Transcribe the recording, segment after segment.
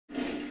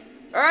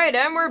Alright,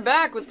 and we're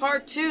back with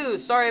part 2.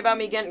 Sorry about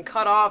me getting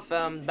cut off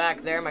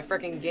back there. My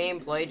freaking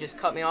gameplay just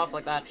cut me off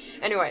like that.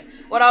 Anyway,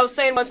 what I was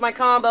saying was my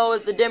combo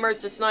is the dimmers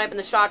to snipe and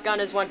the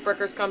shotgun is when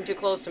frickers come too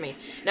close to me.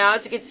 Now,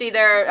 as you can see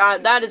there,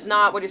 that is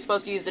not what you're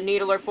supposed to use the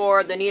needler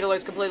for. The needler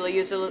is completely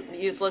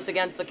useless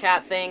against the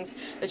cat things.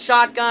 The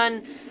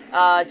shotgun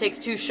takes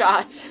 2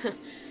 shots.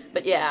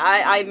 But yeah,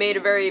 I made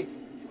a very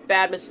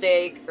bad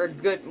mistake, or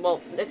good, well,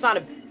 it's not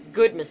a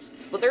good mistake.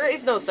 Well, there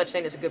is no such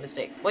thing as a good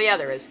mistake. Well, yeah,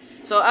 there is.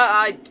 So,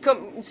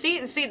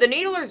 see, the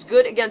needler's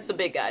good against the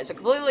big guys. I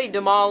completely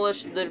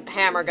demolished the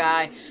hammer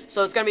guy,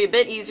 so it's gonna be a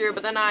bit easier,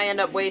 but then I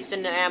end up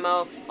wasting the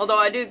ammo. Although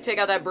I do take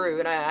out that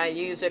brute, I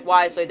use it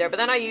wisely there, but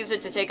then I use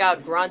it to take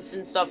out grunts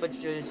and stuff,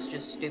 which is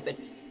just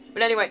stupid.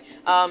 But anyway,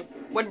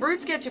 when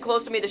brutes get too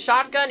close to me, the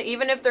shotgun,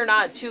 even if they're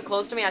not too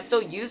close to me, I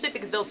still use it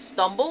because they'll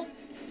stumble,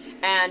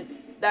 and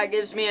that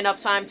gives me enough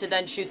time to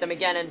then shoot them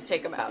again and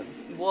take them out.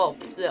 Whoa,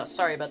 yeah,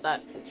 sorry about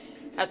that.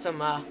 Had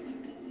some,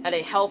 had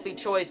a healthy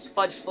choice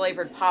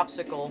fudge-flavored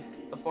popsicle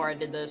before I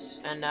did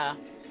this, and,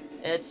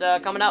 it's,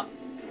 coming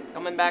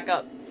back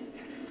up.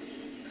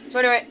 So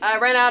anyway, I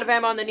ran out of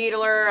ammo on the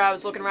needler, I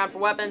was looking around for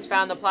weapons,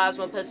 found the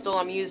plasma pistol,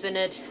 I'm using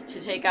it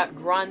to take out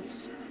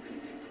grunts.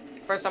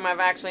 First time I've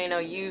actually,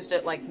 used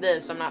it like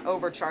this, I'm not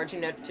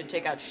overcharging it to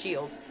take out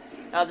shields.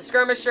 The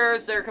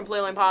skirmishers, they're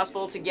completely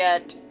impossible to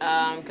get,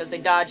 because they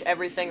dodge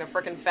everything, they're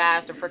frickin'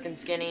 fast, they're frickin'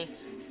 skinny.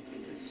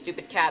 The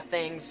stupid cat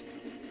things.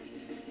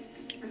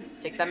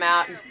 Take them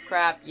out and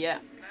crap, yeah.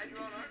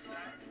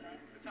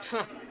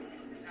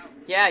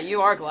 Yeah, you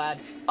are glad.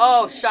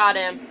 Oh, shot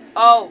him.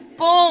 Oh,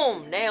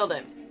 boom! Nailed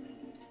him.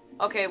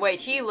 Okay, wait,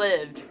 he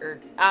lived. Or,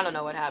 I don't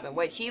know what happened.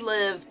 Wait, he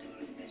lived.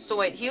 So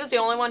wait, he was the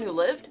only one who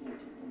lived?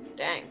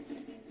 Dang.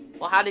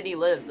 Well, how did he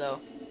live,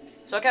 though?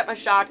 So I kept my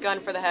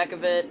shotgun for the heck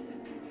of it.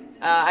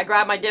 I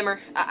grabbed my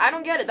dimmer. I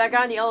don't get it, that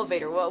guy in the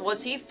elevator.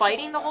 Was he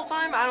fighting the whole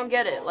time? I don't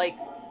get it. Like,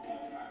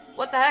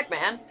 what the heck,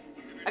 man?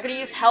 I could've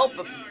used help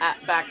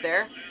back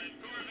there.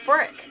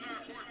 Frick.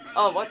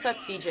 Oh, what's that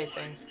CJ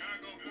thing?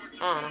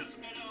 I don't know.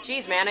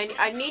 Jeez, man,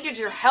 I needed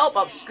your help.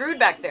 I'm screwed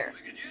back there.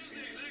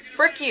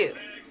 Frick you.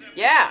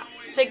 Yeah,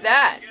 take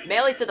that.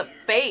 Melee to the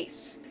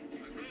face.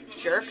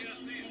 Jerk.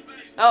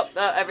 Oh,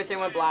 everything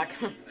went black.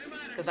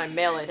 Because I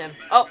meleeed him.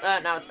 Oh,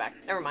 now it's back.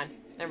 Never mind.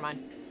 Never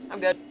mind.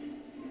 I'm good.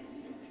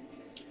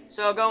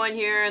 So I'll go in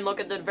here and look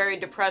at the very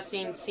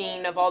depressing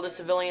scene of all the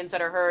civilians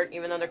that are hurt,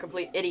 even though they're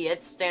complete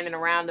idiots standing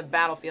around the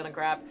battlefield and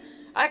crap.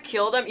 I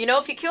killed them. You know,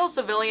 if you kill a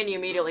civilian, you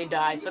immediately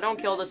die, so don't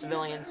kill the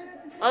civilians.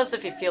 Unless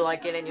if you feel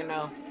like it and,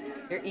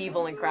 you're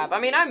evil and crap. I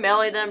mean, I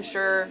melee them,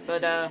 sure,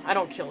 but, I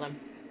don't kill them.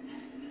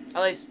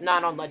 At least,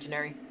 not on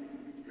Legendary.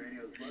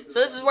 So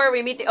this is where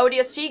we meet the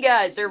ODST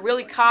guys. They're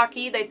really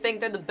cocky. They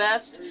think they're the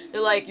best.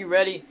 They're like, you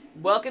ready?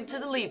 Welcome to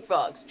the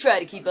Leapfrogs. Try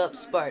to keep up,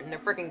 Spartan. They're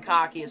freaking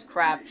cocky as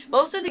crap.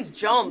 Most of these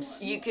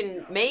jumps, you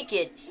can make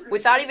it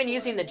without even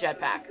using the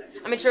jetpack.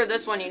 I mean, sure,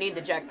 this one you need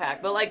the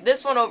jetpack, but, like,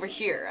 this one over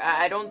here,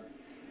 I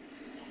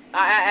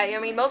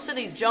mean, most of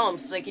these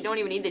jumps, like, you don't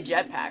even need the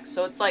jetpack,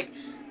 so it's like,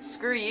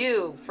 screw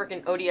you,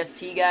 frickin'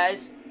 ODST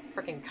guys.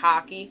 Frickin'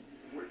 cocky.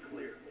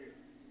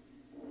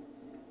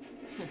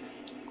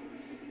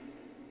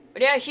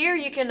 But yeah, here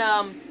you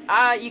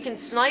can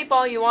snipe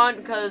all you want,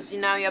 because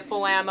now you have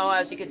full ammo.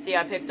 As you can see,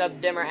 I picked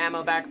up dimmer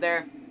ammo back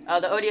there.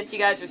 The ODST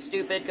guys are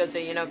stupid, because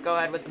they, go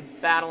ahead with the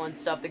battle and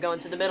stuff. They go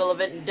into the middle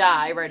of it and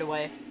die right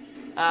away.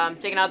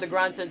 Taking out the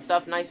grunts and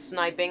stuff, nice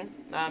sniping.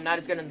 Not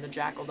as good in the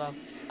Jackal, though.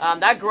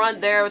 That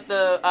grunt there with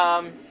the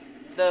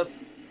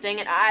dang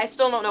it, I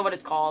still don't know what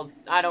it's called.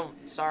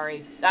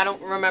 Sorry. I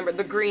don't remember.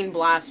 The green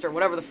blaster,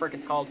 whatever the frick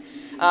it's called.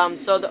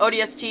 So the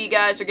ODST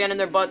guys are getting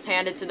their butts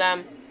handed to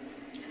them.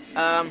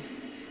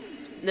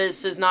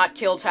 This is not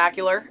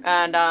kill-tacular,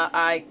 and,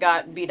 I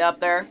got beat up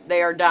there.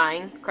 They are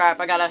dying. Crap,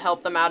 I gotta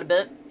help them out a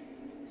bit.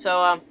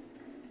 So,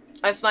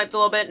 I sniped a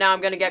little bit. Now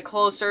I'm gonna get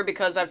closer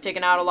because I've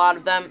taken out a lot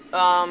of them.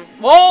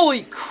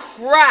 Holy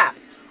crap!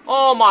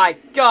 Oh my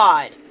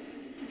god!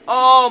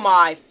 Oh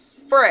my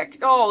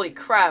frick. Holy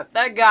crap.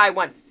 That guy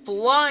went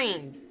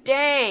flying.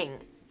 Dang.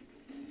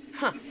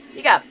 Huh.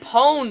 He got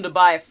pwned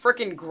by a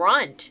frickin'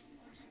 grunt.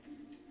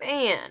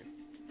 Man.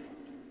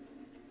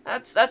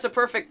 That's a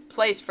perfect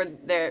place for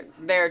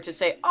there to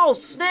say, oh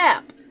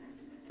snap!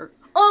 Or,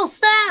 oh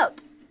snap!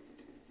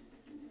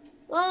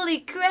 Holy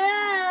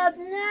crap,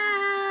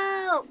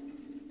 no!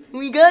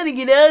 We gotta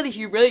get out of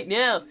here right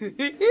now.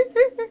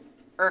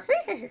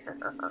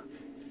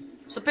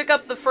 So pick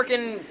up the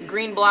frickin'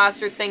 green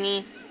blaster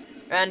thingy,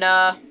 and,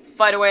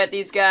 fight away at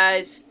these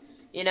guys.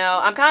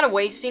 I'm kind of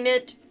wasting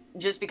it,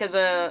 just because,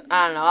 I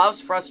don't know, I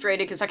was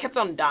frustrated, because I kept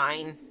on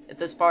dying at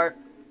this part.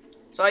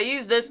 So I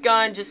used this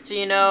gun just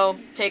to,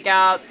 take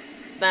out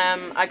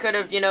them. I could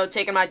have,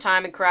 taken my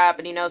time and crap,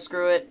 and,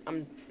 screw it.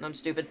 I'm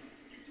stupid.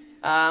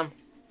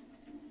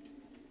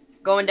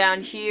 Going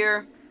down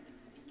here,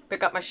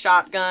 pick up my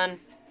shotgun.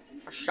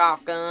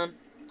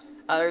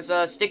 There's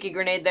a sticky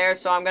grenade there,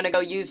 so I'm gonna go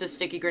use a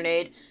sticky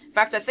grenade. In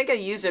fact, I think I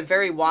use it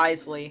very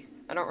wisely.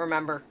 I don't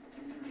remember.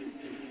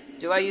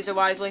 Do I use it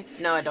wisely?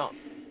 No, I don't.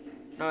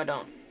 No, I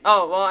don't.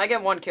 Oh, well, I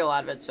get 1 kill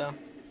out of it, so...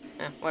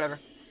 whatever.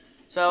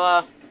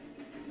 So,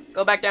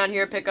 go back down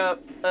here, pick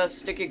up a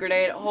sticky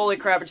grenade. Holy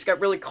crap, it just got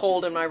really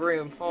cold in my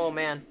room. Oh,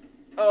 man.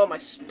 Oh, my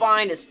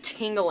spine is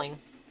tingling.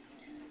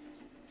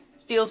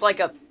 Feels like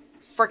a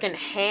frickin'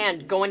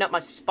 hand going up my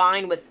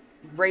spine with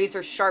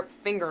razor-sharp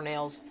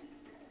fingernails.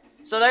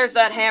 So there's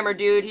that hammer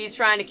dude. He's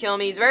trying to kill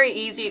me. He's very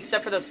easy,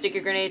 except for those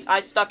sticky grenades. I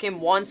stuck him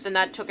once, and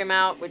that took him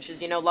out, which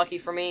is, you know, lucky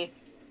for me.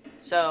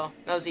 So,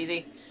 that was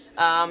easy.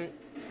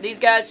 These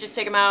guys just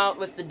take him out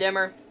with the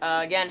dimmer.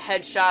 Again,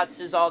 headshots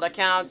is all that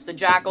counts. The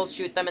jackals,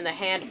 shoot them in the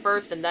hand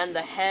first, and then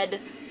the head.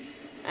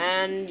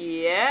 And,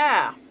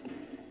 yeah.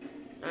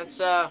 That's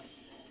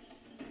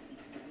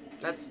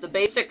the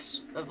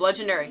basics of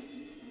Legendary.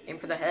 Aim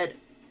for the head.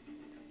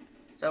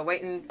 So,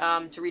 waiting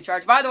to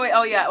recharge. By the way,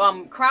 oh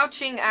yeah,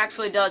 crouching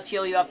actually does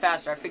heal you up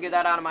faster. I figured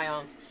that out on my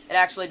own. It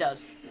actually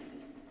does.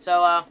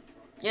 So,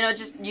 you know,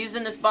 just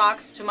using this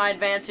box to my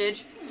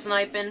advantage.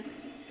 Sniping.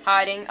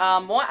 Hiding.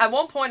 At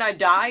one point I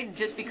died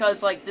just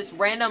because, like, this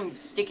random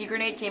sticky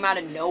grenade came out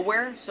of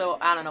nowhere. So,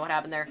 I don't know what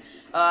happened there.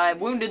 I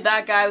wounded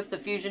that guy with the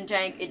fusion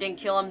tank. It didn't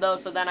kill him, though,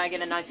 so then I get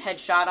a nice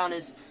headshot on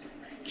his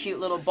cute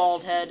little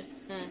bald head.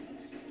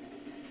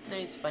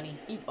 He's funny.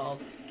 He's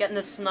bald. Getting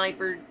the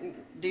sniper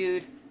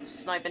dude.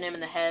 Sniping him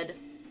in the head.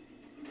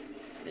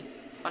 The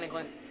funny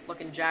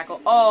looking jackal.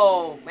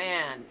 Oh,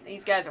 man.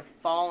 These guys are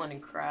falling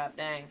and crap.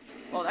 Dang.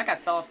 Well, that guy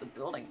fell off the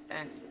building.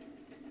 Dang.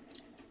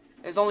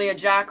 There's only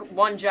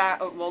well,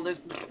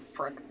 there's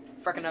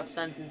frickin' up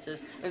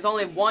sentences. There's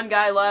only 1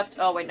 guy left.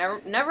 Oh, wait,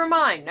 never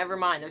mind.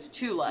 There's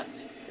 2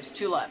 left.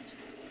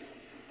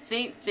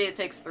 See, it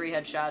takes 3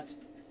 headshots.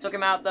 Took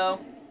him out, though.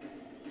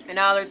 And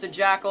now there's a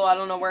jackal. I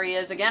don't know where he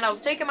is. Again, I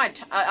was taking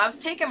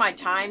my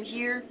time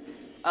here.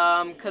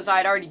 Because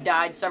I'd already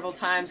died several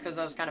times because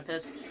I was kind of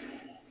pissed.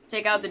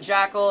 Take out the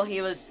jackal.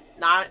 He was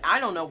not... I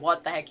don't know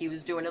what the heck he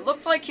was doing. It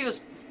looked like he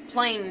was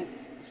playing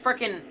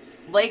frickin'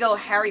 Lego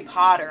Harry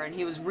Potter, and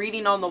he was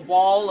reading on the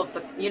wall of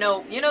the... You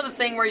know the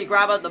thing where you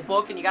grab out the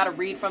book and you gotta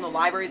read from the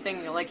library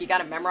thing, and you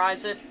gotta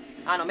memorize it?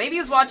 I don't know. Maybe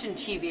he was watching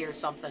TV or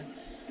something.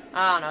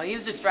 I don't know. He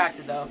was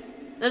distracted, though.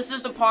 This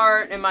is the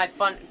part in my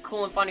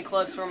cool and funny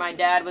clips where my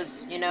dad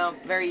was, you know,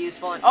 very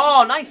useful. And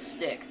oh, nice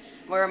stick!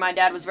 Where my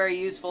dad was very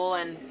useful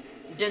and...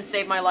 didn't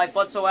save my life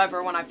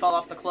whatsoever when I fell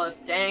off the cliff.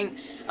 Dang.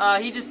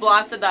 He just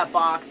blasted that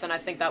box, and I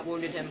think that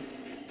wounded him.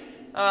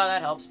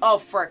 That helps. Oh,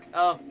 frick.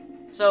 Oh.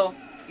 So,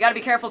 you gotta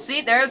be careful.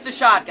 See, there's the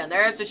shotgun.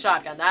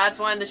 That's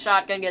when the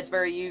shotgun gets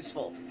very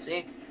useful.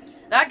 See?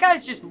 That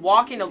guy's just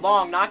walking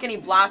along, not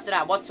getting blasted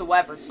at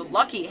whatsoever. So,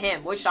 lucky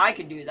him. Wish I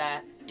could do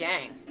that.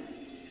 Dang.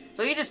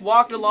 So, he just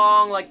walked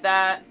along like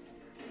that.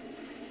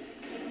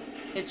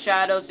 His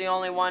shadow's the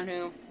only one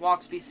who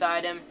walks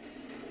beside him.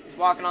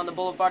 Walking on the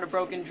boulevard of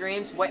broken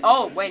dreams. Wait,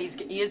 oh, wait,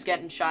 he is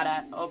getting shot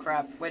at. Oh,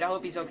 crap. Wait, I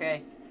hope he's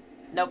okay.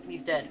 Nope,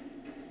 he's dead.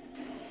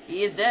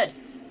 He is dead.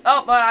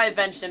 Oh, but I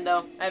avenged him,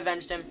 though. I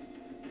avenged him.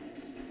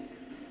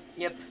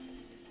 Yep.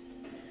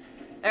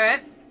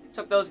 Alright.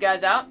 Took those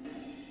guys out.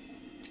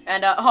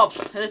 And, oh,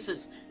 this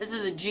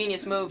is a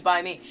genius move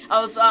by me.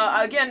 I was,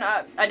 again,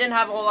 I didn't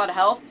have a whole lot of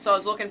health, so I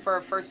was looking for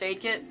a first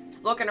aid kit.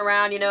 Looking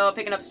around, you know,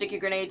 picking up sticky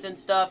grenades and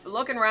stuff.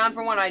 Looking around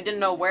for one, I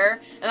didn't know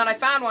where. And then I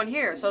found one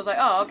here, so I was like,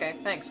 oh, okay,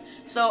 thanks.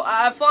 So,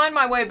 I'm flying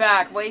my way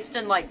back,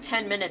 wasting, like,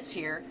 10 minutes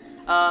here.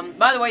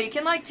 By the way, you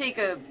can, like, take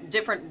a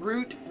different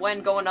route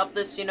when going up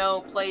this, you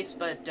know, place,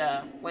 but,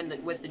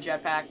 with the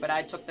jetpack, but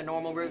I took the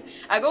normal route.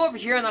 I go over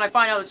here, and then I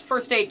find out this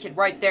first aid kit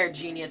right there,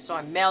 genius, so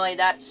I melee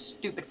that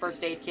stupid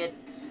first aid kit.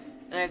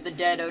 And there's the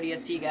dead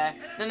ODST guy.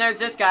 Then there's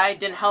this guy,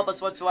 didn't help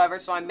us whatsoever,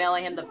 so I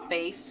melee him the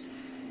face.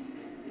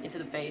 Into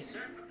the face.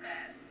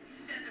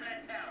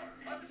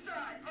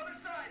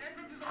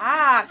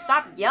 Ah,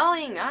 stop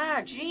yelling. Ah,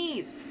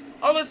 jeez.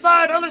 Other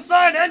side,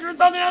 entrance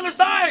on the other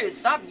side.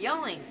 Stop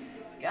yelling.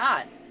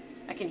 God,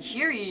 I can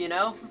hear you, you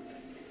know.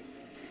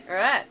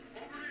 Alright.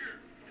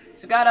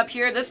 So got up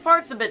here. This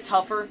part's a bit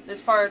tougher.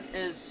 This part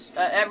is,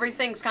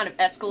 everything's kind of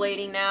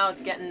escalating now.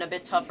 It's getting a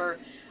bit tougher.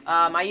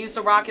 I used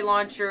the rocket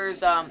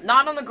launchers,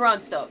 not on the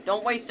grunts, though.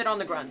 Don't waste it on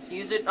the grunts.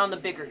 Use it on the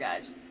bigger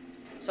guys.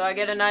 So I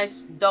get a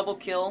nice double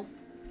kill.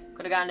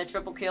 Could have gotten a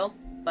triple kill,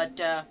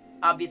 but,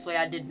 obviously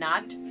I did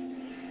not.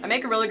 I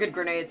make a really good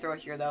grenade throw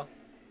here, though.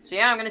 So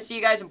yeah, I'm gonna see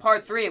you guys in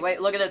part 3.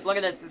 Wait, look at this, look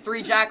at this. The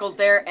 3 jackals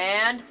there,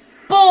 and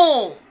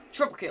boom!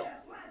 Triple kill.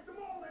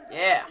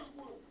 Yeah.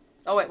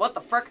 Oh wait, what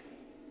the frick?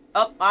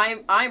 Oh,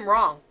 I'm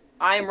wrong.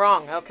 I am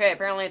wrong. Okay,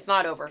 apparently it's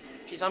not over.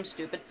 Jeez, I'm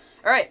stupid.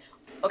 Alright.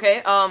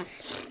 Okay, God.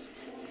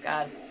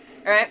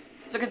 Alright.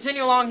 So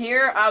continue along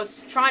here. I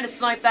was trying to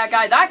snipe that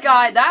guy.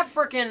 That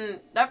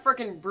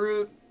frickin'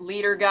 brute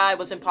leader guy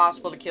was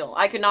impossible to kill.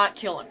 I could not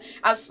kill him.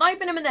 I was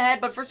sniping him in the head,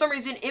 but for some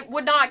reason, it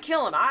would not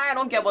kill him. I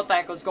don't get what the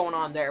heck was going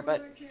on there,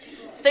 but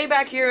stay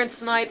back here and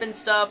snipe and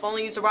stuff.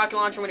 Only use the rocket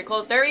launcher when you're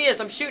close. There he is.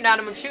 I'm shooting at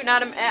him.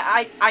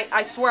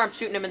 I swear I'm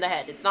shooting him in the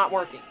head. It's not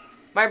working.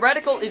 My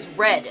reticle is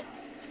red.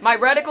 My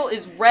reticle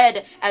is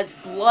red as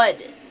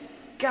blood.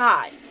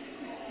 God.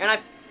 And I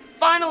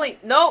finally...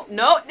 No.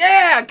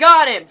 Yeah,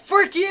 got him.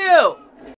 Frick you.